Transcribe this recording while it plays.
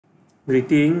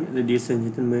Greeting, ladies and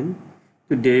gentlemen.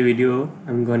 Today video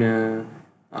I'm gonna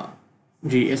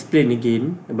re-explain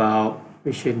again about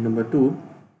question number 2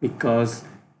 because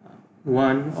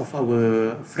one of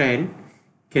our friend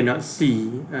cannot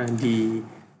see the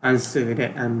answer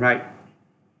that I'm right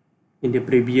in the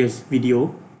previous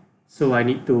video, so I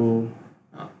need to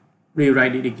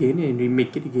rewrite it again and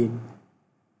remake it again.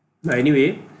 But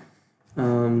anyway,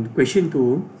 question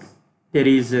 2, there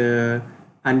is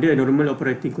under a normal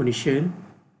operating condition,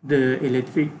 the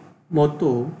electric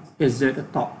motor is at a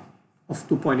torque of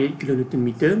 2.8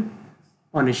 kN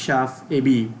on a shaft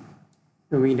AB.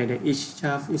 Knowing that each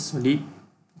shaft is solid,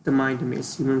 determine the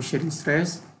maximum shearing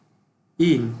stress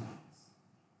in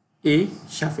A.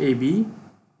 shaft AB,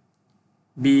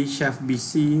 B. shaft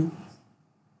BC,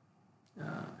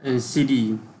 and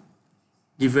CD.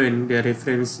 Given the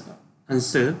reference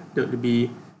answer, that will be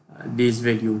this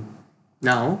value.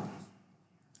 Now,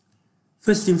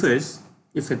 first thing first,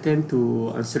 if I attempt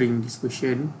to answering this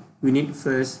question, we need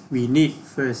first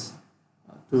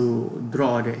to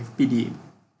draw the FPD.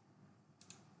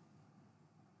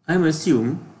 I'm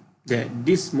assume that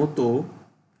this motor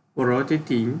was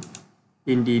rotating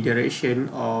in the direction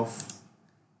of,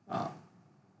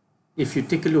 if you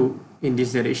take a look in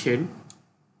this direction,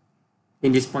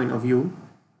 in this point of view,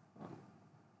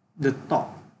 the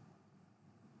torque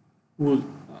would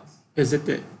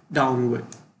exert downward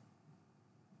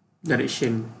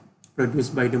direction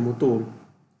produced by the motor.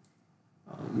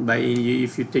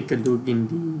 If you take a look in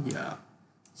the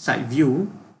side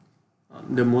view,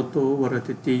 the motor was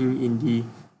rotating in the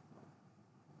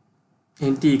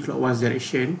anti-clockwise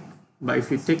direction, but if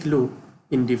you take a look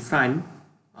in the front,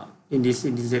 in this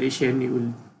direction, it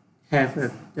will have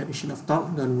a direction of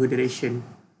torque downward direction.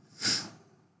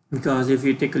 Because if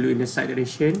you take a look in the side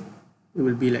direction, it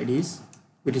will be like this.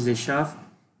 It is the shaft,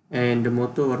 and the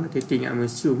motor rotating, I'm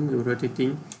assuming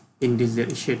rotating in this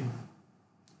direction.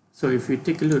 So if you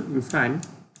take a look in front,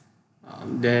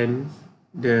 then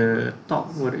the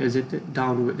torque will exert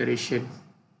downward direction,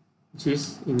 which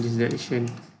is in this direction.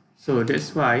 So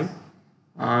that's why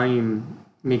I'm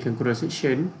making cross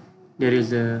section. There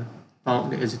is a torque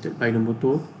that exerted by the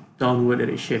motor downward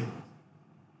direction.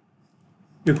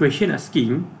 The question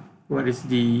asking what is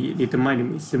the determine the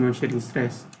maximum shearing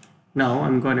stress. Now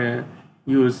I'm gonna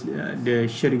use the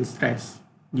shearing stress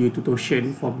due to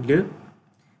torsion formula.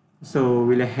 So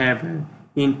we'll have an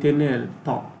internal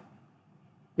torque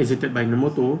exerted by the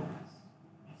motor,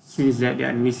 since that the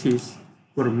analysis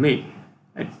were made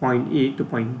at point A to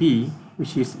point B,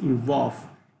 which is involve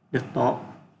the torque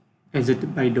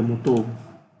exerted by the motor.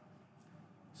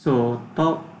 So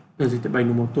torque exerted by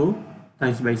the motor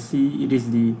times by C, it is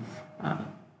the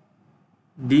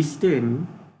distance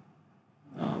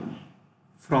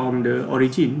from the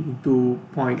origin to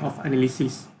point of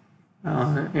analysis,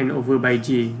 and over by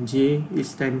J. J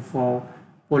is stand for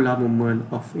polar moment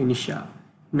of inertia.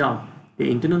 Now, the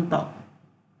internal torque,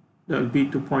 that will be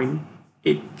 2.8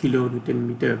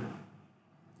 kN.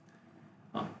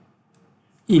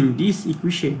 In this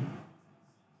equation,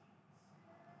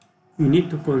 you need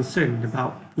to concern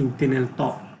about internal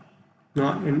torque,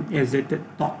 not an exerted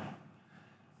torque.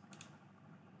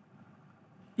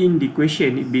 In the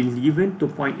equation, it been given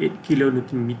 2.8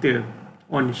 kN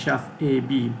on the shaft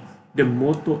AB. The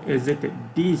motor exerted.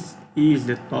 This is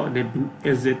the torque that been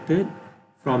exerted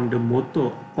from the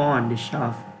motor upon the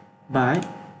shaft. But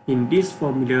in this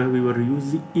formula, we were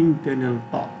using internal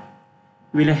torque.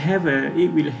 It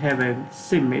will have a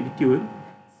same magnitude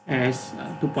as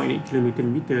 2.8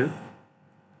 kN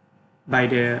by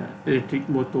the electric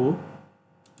motor,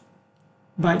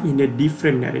 but in a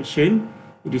different direction.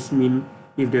 It is mean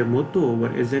if the motor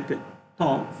were exerted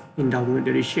torque in downward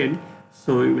direction,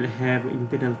 so it will have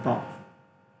internal torque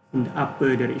in the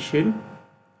upper direction,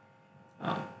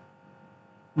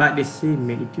 but the same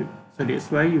magnitude. So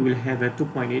that's why you will have a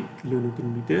 2.8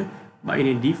 kN, but in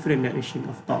a different direction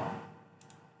of torque.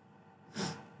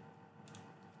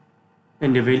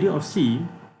 And the value of C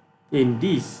in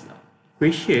this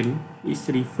question is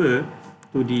referred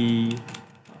to the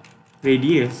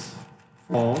radius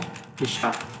for the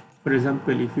shaft. For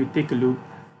example, if you take a look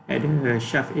at the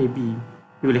shaft AB,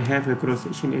 you will have a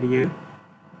cross-section area.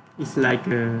 It's like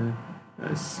a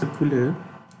circular,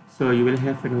 so you will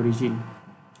have an origin.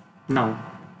 Now,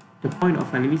 the point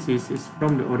of analysis is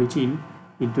from the origin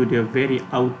into the very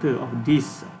outer of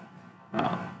this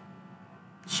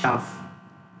shaft.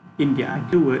 In the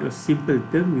other word, a simple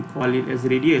term, we call it as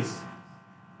radius,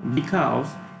 because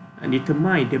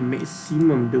determine the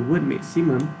maximum. The word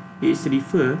maximum is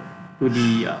refer to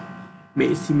the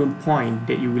maximum point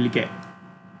that you will get.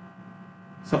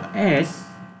 So as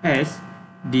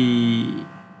the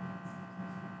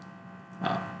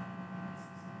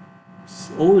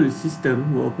old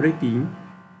system were operating,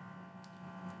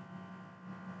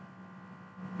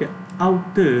 the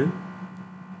outer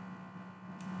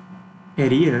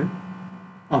area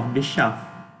of the shaft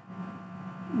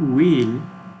will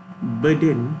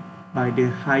burden by the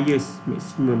highest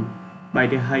maximum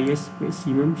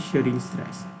shearing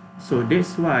stress. So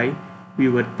that's why we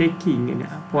were taking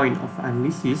a point of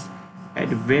analysis at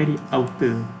the very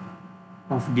outer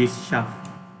of this shaft,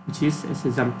 which is as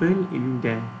example in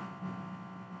there.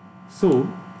 So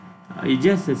it's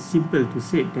just as simple to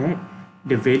say that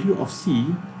the value of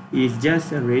C is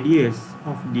just a radius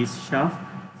of this shaft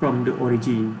from the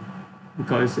origin,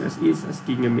 because it's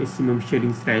asking a maximum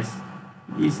shearing stress.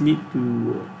 It need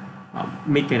to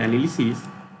make an analysis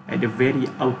at the very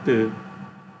outer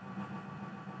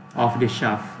of the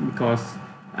shaft, because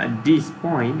at this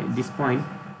point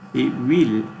it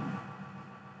will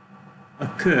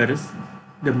occurs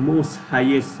the most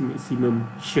highest maximum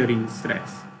shearing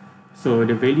stress. So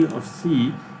the value of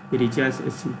C, it is just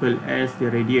as simple as the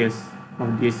radius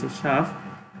of this shaft.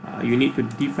 You need to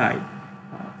divide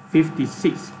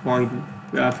 56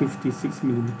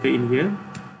 millimeter in here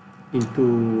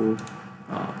into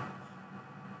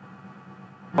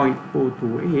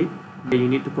 0.028. Then you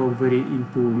need to convert it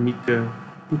into meter,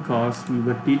 because we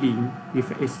were dealing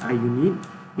with SI unit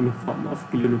in the form of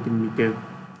kilonewton meter.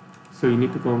 So you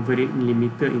need to convert it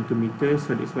millimeter into meter,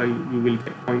 so that's why you will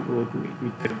get 0.028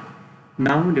 meter.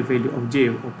 Now the value of J,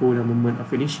 or polar moment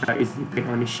of inertia, is depend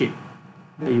on the shape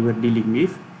that you were dealing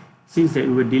with. Since that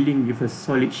we were dealing with a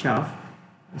solid shaft,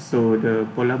 so the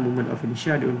polar moment of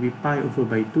inertia will be pi over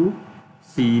by 2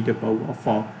 C the power of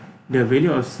 4. The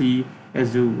value of C,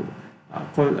 as you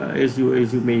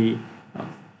may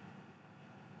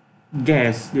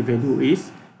guess, the value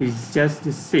is just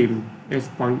the same as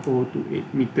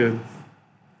 0.028 meter.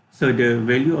 So the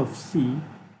value of C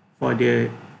for the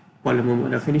polar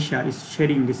moment of inertia is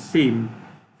sharing the same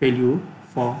value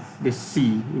for the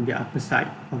C in the upper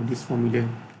side of this formula.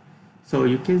 So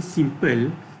you can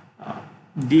simple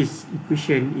this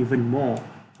equation even more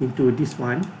into this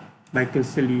one by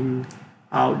cancelling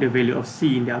out the value of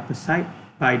C in the upper side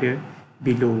by the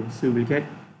below. So we'll get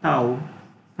tau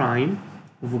prime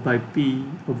over by P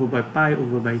over by pi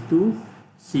over by 2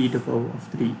 C the power of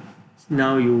 3.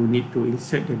 Now you need to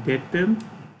insert the datum,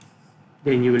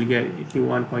 then you will get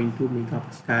 81.2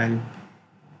 megapascal.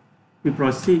 We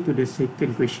proceed to the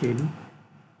second question,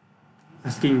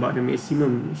 asking about the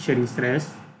maximum shearing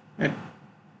stress at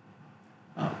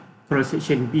cross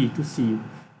section B to C.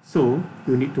 So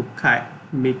you need to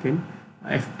make an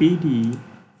FPD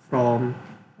from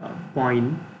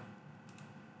point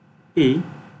A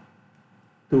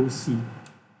to C,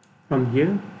 from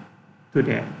here to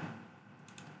there.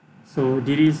 So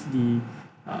this is the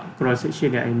cross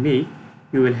section that I made.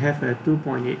 You will have a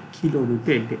 2.8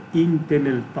 kilonewton, the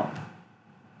internal torque,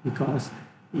 because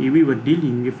we were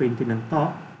dealing with internal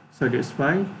torque, so that's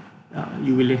why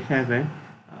you will have a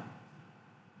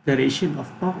direction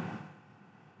of torque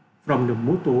from the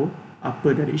motor.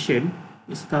 Upper direction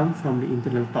is come from the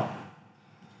internal torque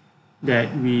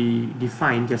that we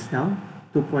defined just now,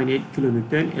 2.8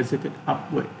 kilonewton exerted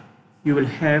upward. You will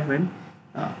have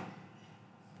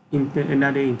another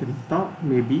internal torque,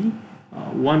 maybe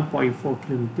 1.4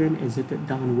 kilonewton exerted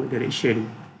downward direction.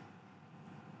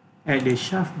 At the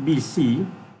shaft BC,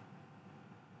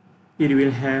 it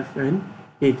will have an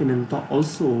internal torque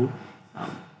also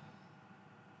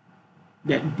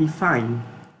that defined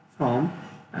from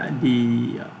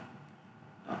the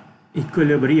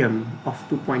equilibrium of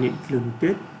 2.8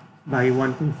 kilonewton by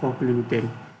 1.4 kilonewton.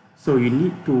 So you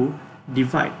need to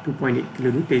divide 2.8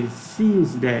 kilonewton,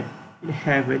 since that it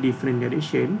have a different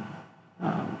direction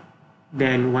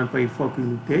than 1.4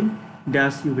 kilonewton.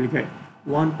 Thus you will get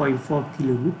 1.4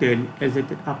 kilonewton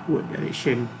exerted upward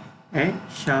direction at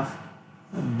shaft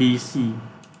BC.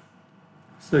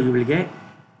 So you will get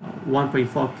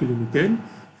 1.4 kilonewton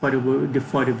for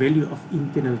the value of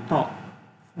internal torque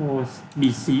for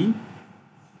BC.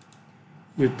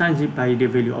 You times it by the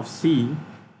value of C,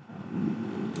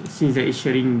 since that is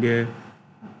sharing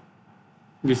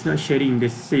it's not sharing the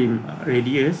same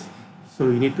radius, so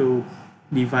you need to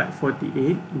divide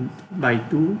 48 by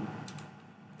 2.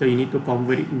 So you need to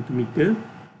convert it into meter.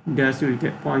 Thus you will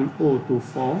get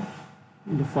 0.024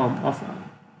 in the form of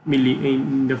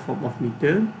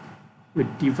meter. We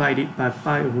divide it by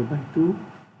pi over by 2.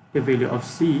 The value of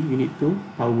C you need to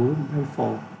power by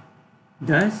 4.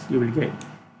 Thus you will get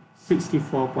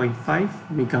 64.5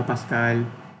 megapascal.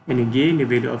 And again the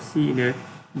value of C in the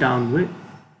downward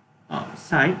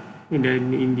side, in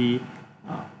the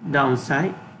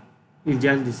downside is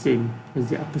just the same as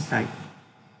the upper side.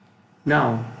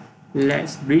 Now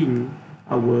let's bring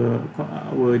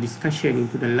our discussion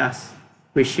into the last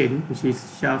question, which is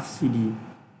shaft CD.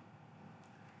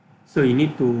 So you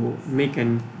need to make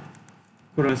an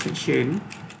cross section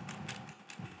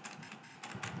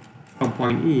from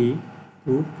point A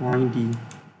to point D.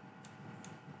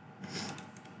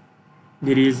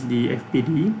 There is the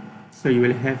FPD, so you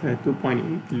will have a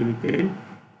 2.8 kilometer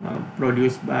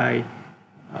produced by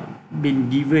being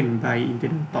given by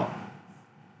internal torque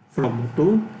from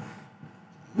motor.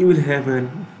 You will have a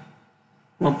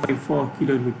 1.4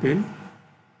 kilometer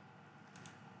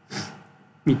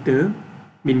meter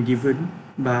been given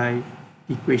by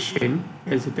equation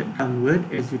exerted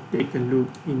downward. As you take a look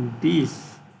in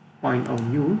this point of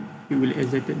view, you will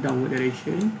exert it downward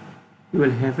direction. You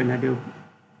will have another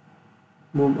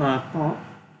torque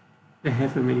that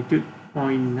have a magnitude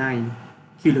 0.9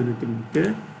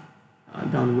 kilometer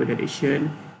downward direction,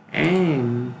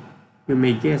 and you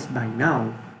may guess by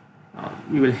now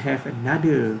you will have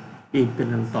another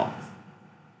internal torque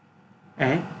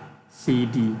at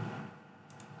CD.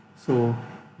 So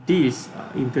this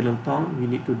internal torque we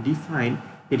need to define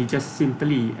it is just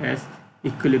simply as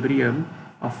equilibrium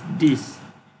of this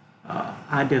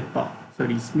other torque. So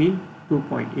this means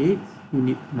 2.8, you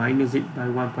need to minus it by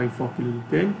 1.4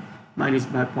 kilonewton, minus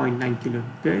by 0.9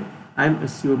 kilonewton. I'm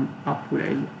assume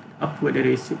upward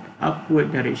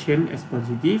direction as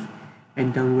positive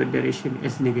and downward direction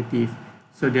as negative.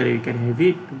 So there you can have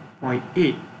it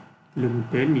 0.8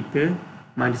 kilonewton meter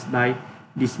minus by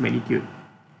this magnitude.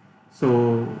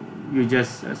 So you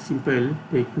just simple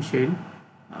the equation,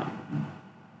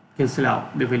 cancel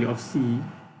out the value of C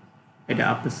at the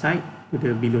upper side to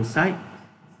the below side.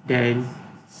 Then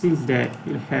since that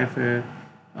you have a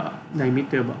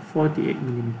diameter about 48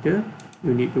 millimeter,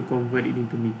 you need to convert it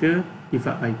into meter,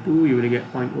 divide by 2, you will get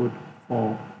 0.04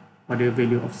 for the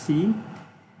value of C,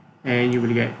 and you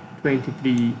will get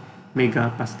 23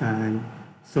 megapascal.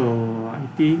 So I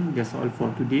think that's all for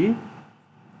today.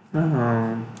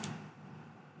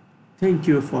 Thank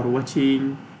you for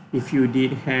watching. If you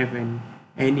did have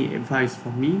any advice for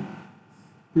me,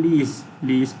 please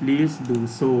do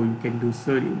so. You can do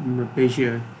so. It will be my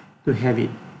pleasure to have it.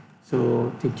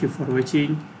 So thank you for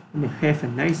watching and have a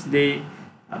nice day.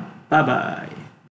 Bye bye.